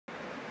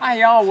Hi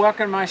y'all,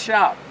 welcome to my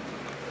shop.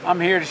 I'm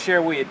here to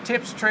share with you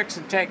tips, tricks,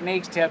 and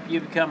techniques to help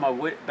you become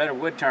a better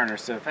wood turner.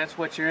 So if that's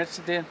what you're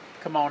interested in,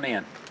 come on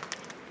in.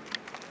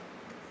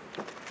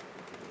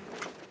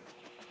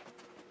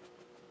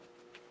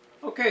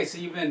 Okay, so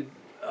you've been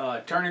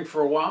turning for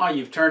a while.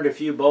 You've turned a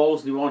few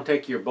bowls and you want to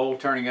take your bowl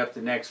turning up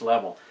to the next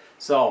level.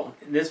 So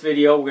in this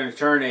video we're going to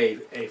turn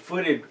a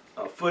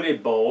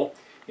footed bowl.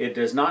 It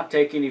does not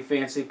take any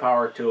fancy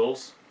power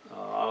tools.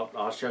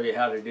 I'll show you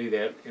how to do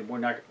that. And we're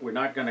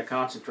not going to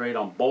concentrate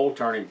on bowl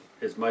turning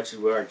as much as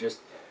we are just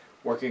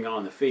working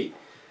on the feet.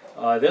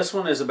 This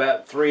one is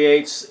about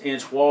 3/8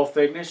 inch wall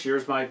thickness.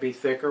 Yours might be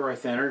thicker or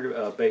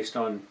thinner based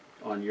on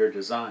your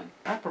design.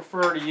 I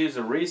prefer to use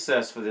a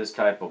recess for this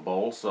type of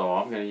bowl, so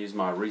I'm going to use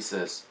my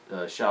recess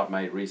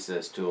shop-made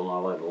recess tool.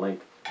 I'll have a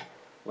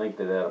link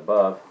to that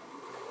above.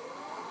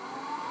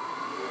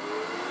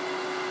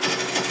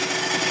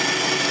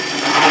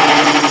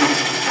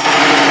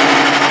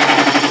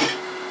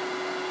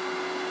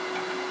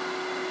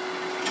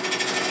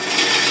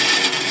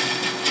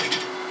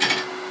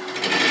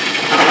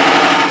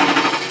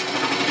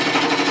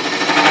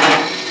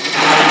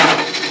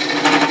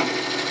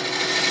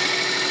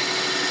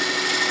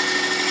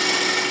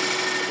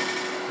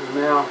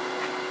 Now,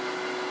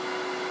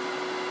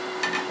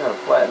 gotta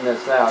flatten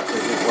this out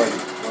because it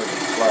wasn't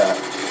flat.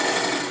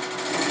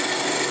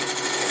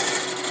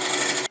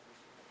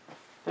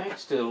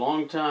 Thanks to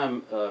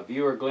longtime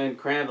viewer Glenn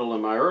Crandall,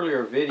 in my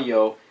earlier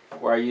video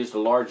where I used a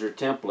larger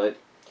template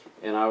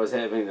and I was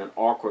having an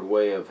awkward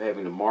way of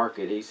having to mark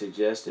it, he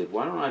suggested,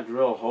 why don't I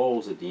drill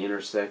holes at the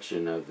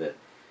intersection of the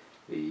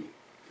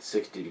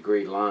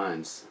 60-degree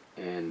lines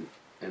and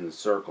the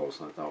circles.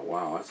 And I thought,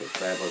 wow, that's a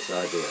fabulous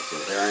idea. So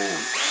there I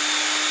am.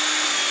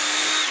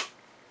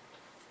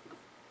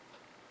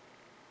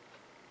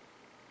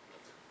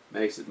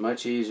 Makes it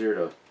much easier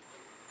to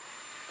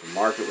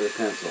mark it with a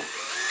pencil.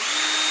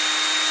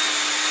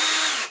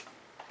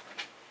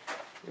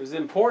 It was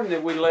important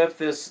that we left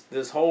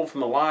this hole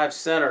from the live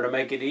center to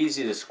make it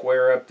easy to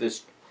square up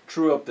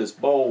true up this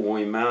bowl when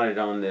we mount it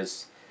on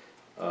this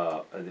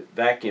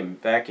vacuum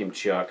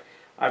chuck.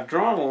 I've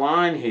drawn a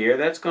line here.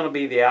 That's going to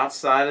be the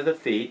outside of the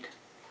feet.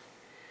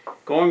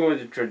 Going with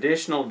the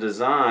traditional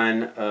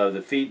design of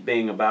the feet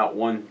being about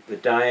the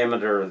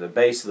diameter of the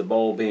base of the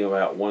bowl being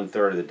about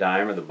 1/3 of the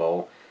diameter of the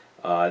bowl.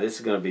 This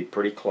is going to be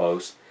pretty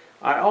close.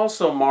 I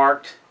also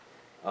marked,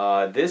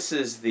 this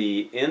is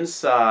the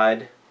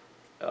inside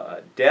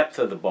depth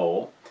of the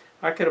bowl.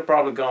 I could have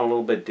probably gone a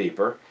little bit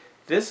deeper.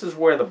 This is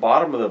where the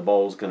bottom of the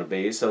bowl is going to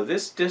be. So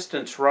this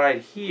distance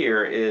right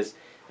here is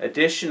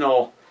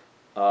additional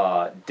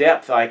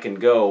depth I can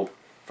go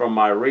from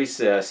my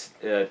recess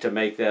to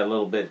make that a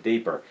little bit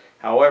deeper.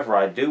 However,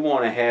 I do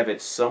want to have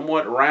it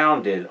somewhat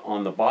rounded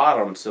on the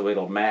bottom so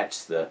it'll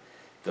match the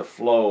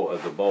flow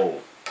of the bowl.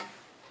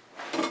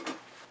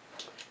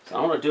 So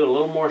I want to do a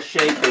little more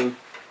shaping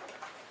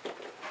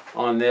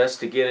on this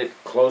to get it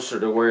closer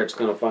to where it's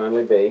going to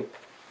finally be.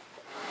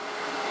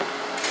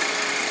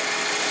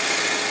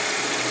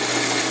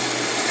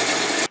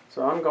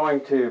 So I'm going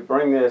to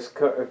bring this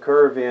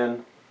curve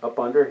in up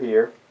under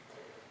here,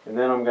 and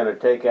then I'm going to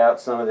take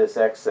out some of this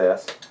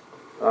excess.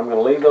 I'm going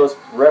to leave those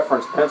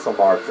reference pencil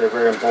marks. They're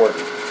very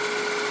important.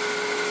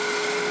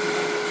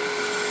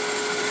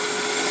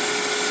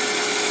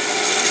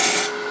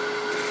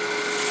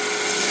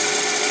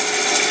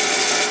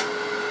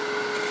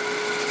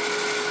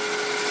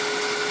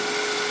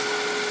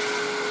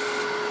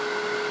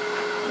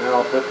 Now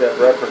I'll put that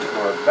reference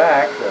mark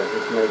back, so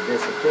this may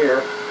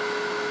disappear.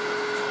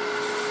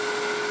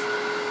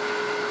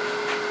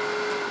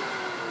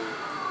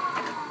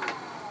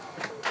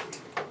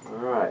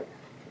 Alright,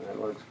 that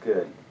looks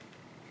good.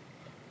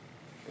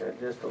 Got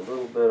just a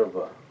little bit of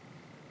a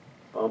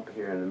bump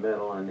here in the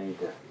middle I need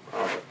to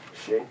probably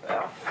shape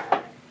out.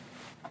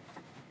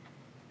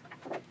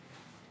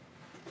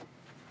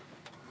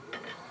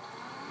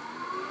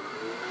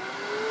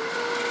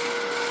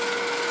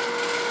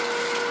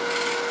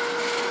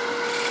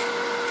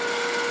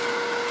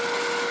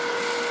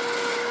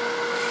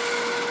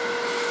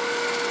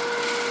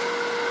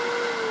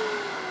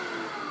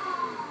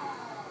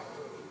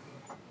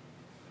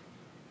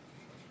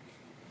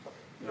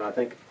 I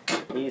think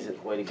the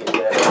easiest way to get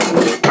that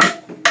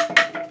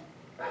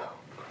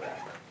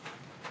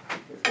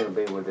is going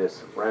to be with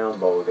this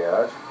round bowl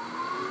gouge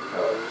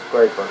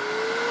scraper.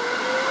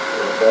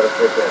 It'll better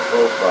fit that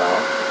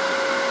profile.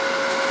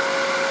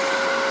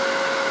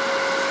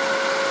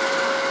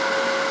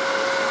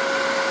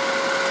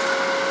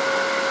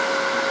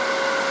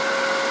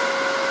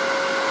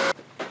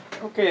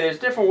 Okay, there's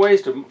different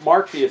ways to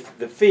mark the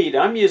feet.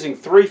 I'm using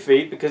 3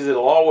 feet because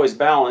it'll always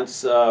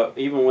balance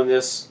even when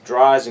this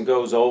dries and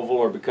goes oval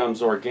or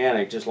becomes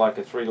organic, just like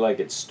a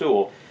 3-legged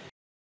stool.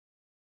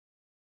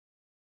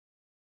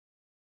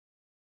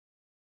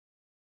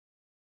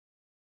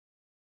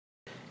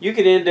 You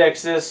could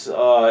index this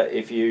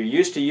if you're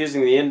used to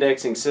using the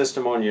indexing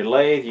system on your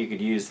lathe. You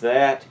could use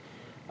that.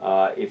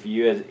 If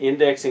you had an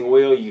indexing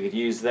wheel, you could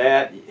use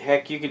that.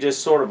 Heck, you could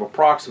just sort of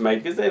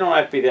approximate, because they don't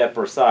have to be that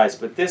precise.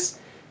 But this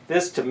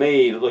This to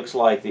me looks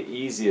like the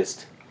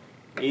easiest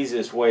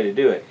way to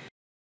do it.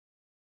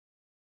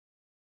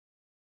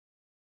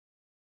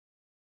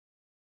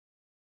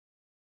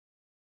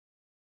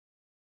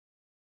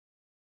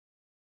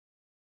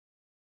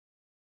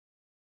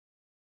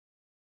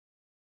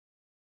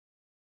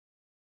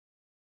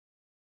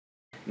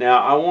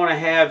 Now I want to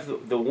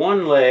have the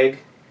one leg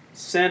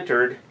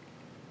centered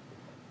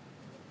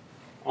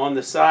on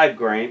the side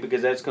grain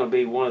because that's going to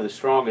be one of the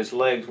strongest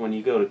legs when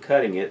you go to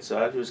cutting it.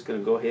 So I'm just going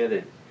to go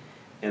ahead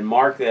and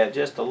mark that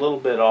just a little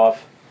bit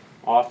off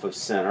of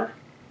center.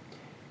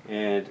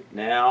 And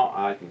now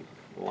I can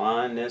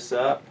line this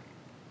up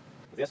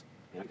with this.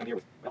 And I can come here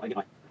with, well, I can get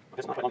my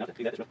pencil not quite long enough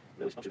to do that. This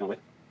really supposed to go away.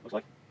 Looks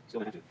like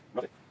still going to have to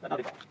rough it. But not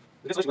a big problem.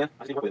 With this solution,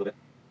 I just need to work with it a little bit.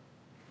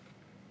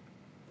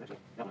 Actually,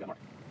 that one got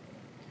marked.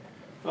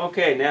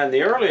 Okay, now in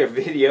the earlier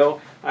video,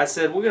 I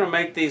said we're going to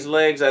make these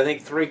legs, I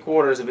think,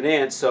 3/4 of an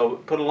inch, so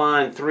put a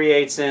line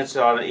 3/8 inch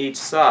on each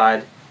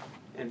side.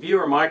 And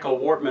viewer Michael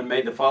Wortman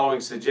made the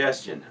following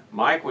suggestion.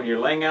 Mike, when you're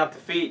laying out the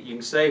feet, you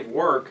can save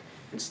work.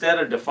 Instead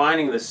of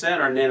defining the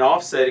center and then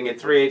offsetting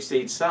it 3/8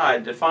 each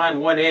side, define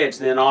one edge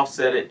and then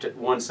offset it to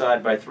one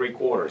side by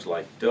 3/4.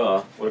 Like,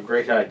 duh, what a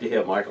great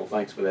idea, Michael.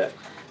 Thanks for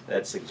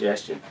that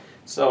suggestion.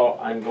 So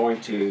I'm going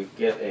to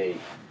get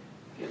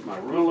my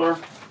ruler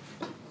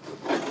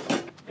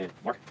and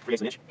mark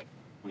 3/8 inch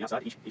on the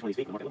outside, each one of these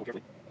feet. Mark it a little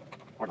carefully.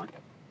 Hard line. And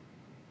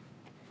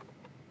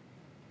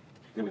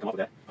then we come off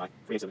with that by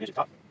 3/8 inch at the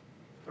top,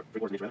 or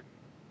 3/4 inch rather.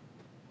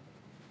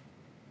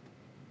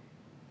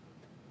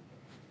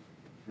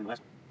 And then the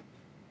last one.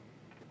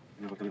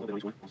 And then we'll come in a little bit on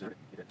each one. I'll center it.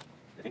 Get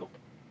that angle.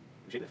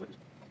 And shape that foot.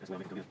 That's the way I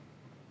make it come in.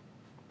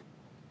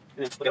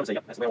 And then look at it and say,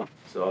 yep, that's the way I want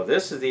it. So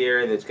this is the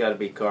area that's got to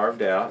be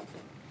carved out.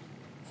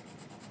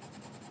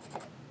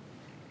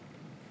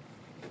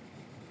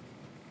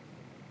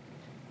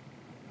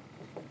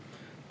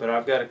 But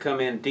I've got to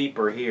come in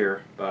deeper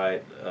here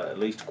by at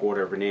least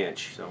 1/4 of an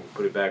inch. So I'm going to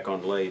put it back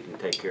on the lathe and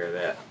take care of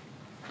that.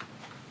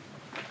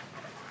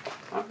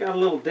 I've got a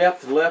little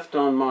depth left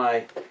on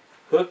my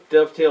hook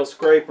dovetail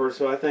scraper,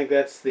 so I think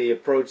that's the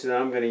approach that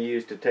I'm going to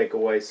use to take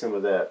away some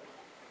of that.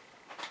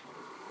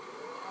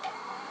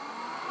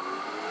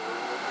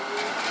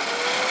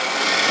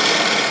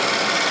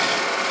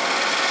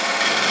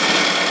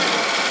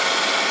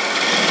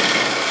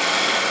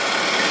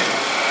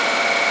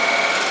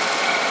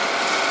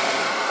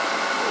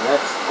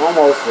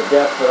 Almost the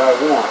depth that I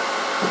want.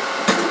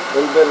 A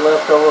little bit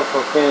left over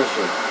for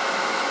finishing.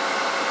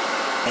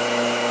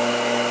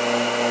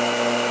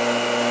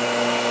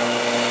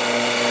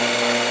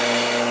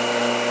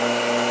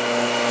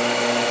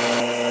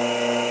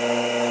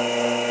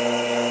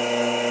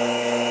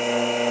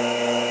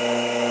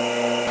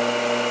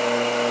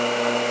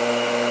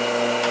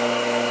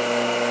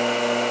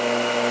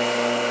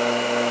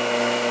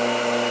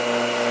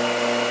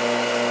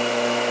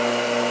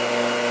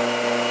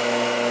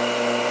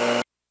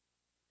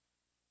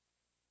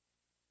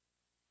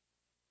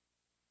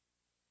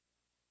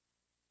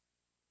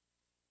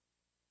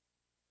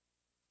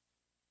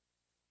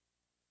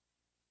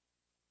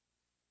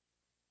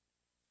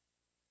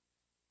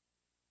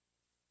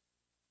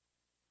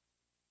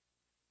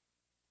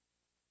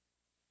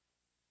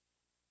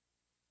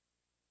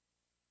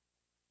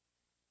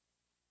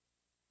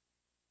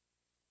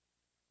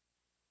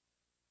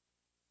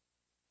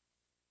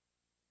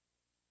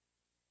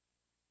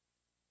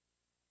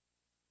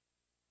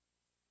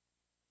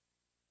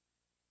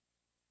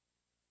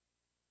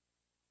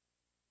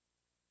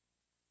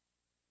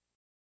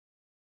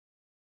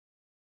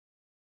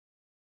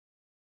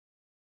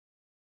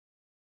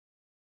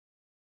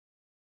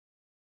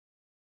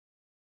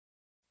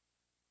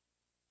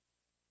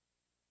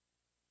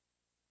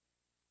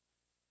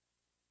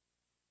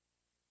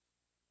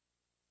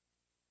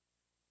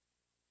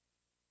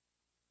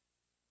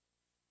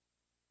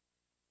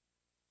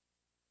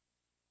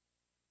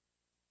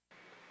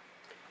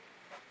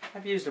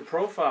 I've used a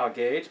profile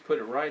gauge, put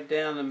it right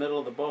down the middle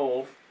of the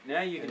bowl.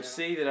 Now you can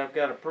see that I've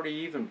got a pretty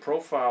even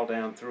profile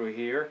down through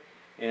here,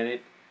 and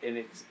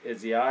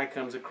as the eye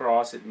comes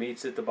across, it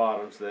meets at the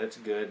bottom, so that's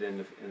good,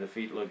 and the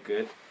feet look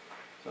good.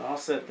 So I'll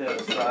set that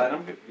aside.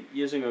 I'm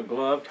using a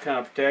glove to kind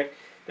of protect.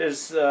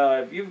 There's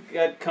if you've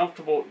got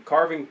comfortable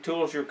carving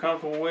tools you're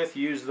comfortable with,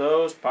 use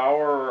those,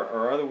 power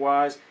or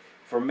otherwise.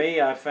 For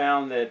me, I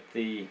found that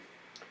the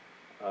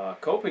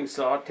coping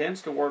saw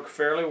tends to work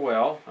fairly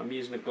well. I'm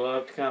using a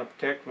glove to kind of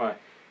protect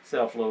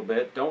myself a little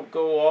bit. Don't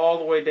go all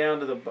the way down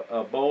to the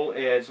bowl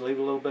edge. Leave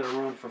a little bit of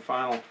room for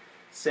final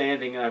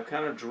sanding. And I've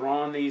kind of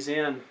drawn these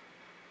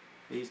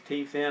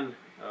teeth in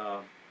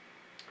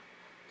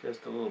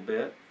just a little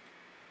bit.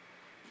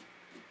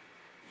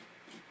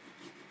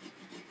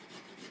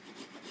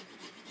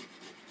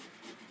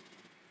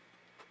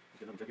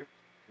 Get another here.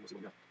 We'll see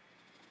what we got.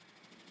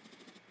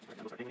 All right,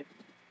 now we'll start hanging it.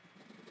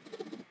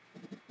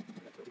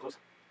 Too close.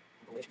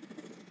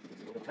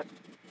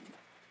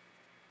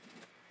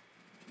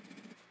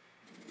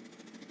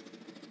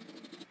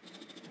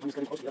 I'm just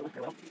getting close to the other one,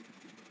 parallel.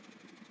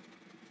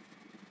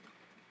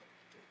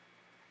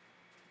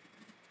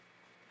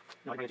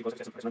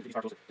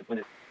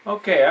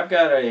 Okay, I've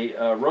got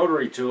a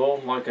rotary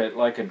tool like a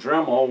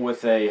Dremel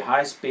with a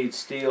high-speed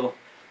steel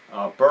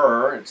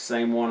burr. It's the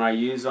same one I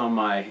use on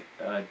my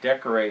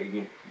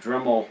decorating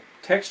Dremel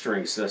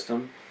texturing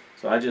system.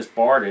 So I just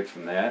borrowed it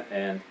from that,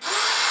 and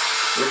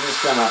we're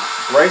just going to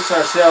brace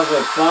ourselves with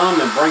a thumb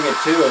and bring it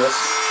to us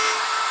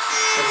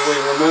as we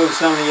remove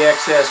some of the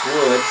excess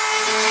wood.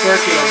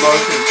 Circular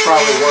motions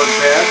probably work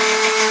best.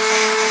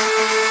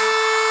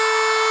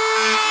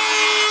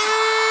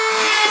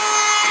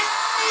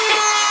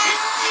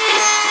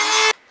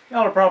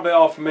 Y'all are probably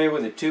all familiar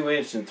with the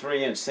 2-inch and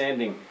 3-inch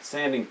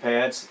sanding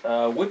pads.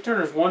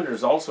 Woodturner's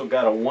Wonder's also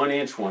got a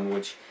 1-inch one,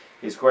 which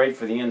is great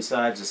for the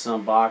insides of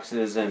some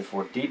boxes and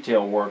for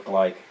detail work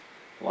like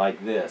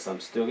this. I'm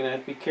still going to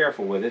have to be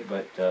careful with it,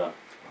 but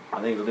I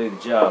think it'll do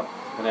the job.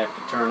 I'm going to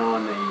have to turn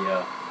on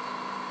the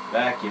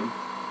vacuum.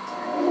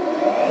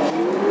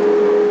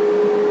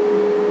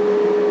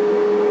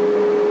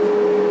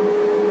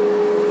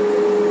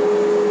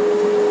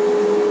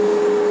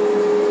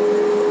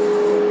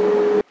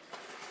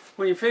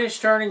 When you finish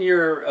turning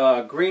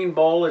your green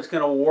bowl, it's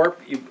going to warp.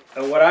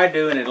 What I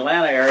do in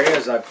Atlanta area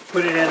is I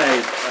put it in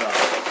a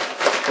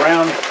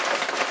brown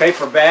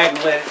paper bag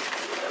and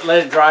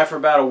let it dry for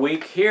about a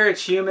week. Here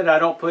it's humid. I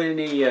don't put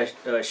any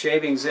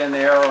shavings in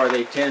there, or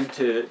they tend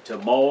to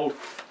mold.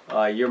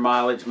 Your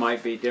mileage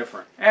might be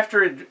different.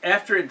 After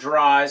it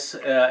dries,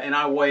 and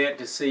I weigh it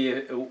to see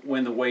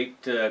when the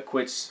weight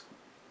quits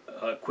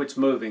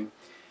moving.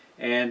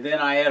 And then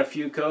I add a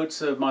few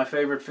coats of my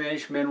favorite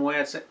finish,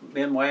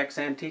 Minwax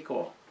Antique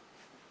Oil.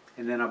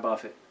 And then I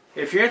buff it.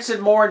 If you're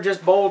interested more in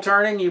just bowl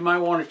turning, you might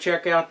want to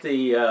check out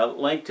the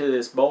link to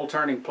this bowl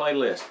turning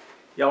playlist.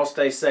 Y'all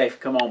stay safe.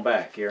 Come on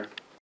back here.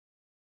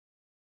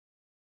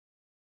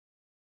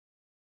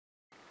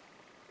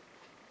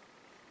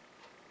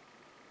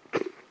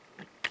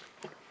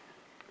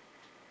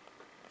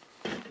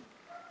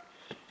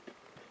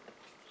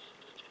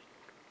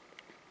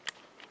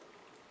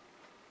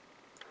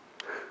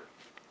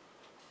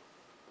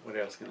 What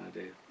else can I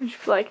do?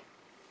 Just like.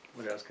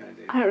 What else can I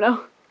do? I don't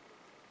know.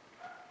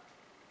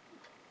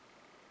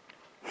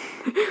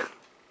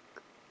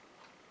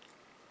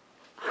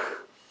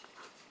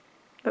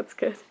 That's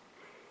good.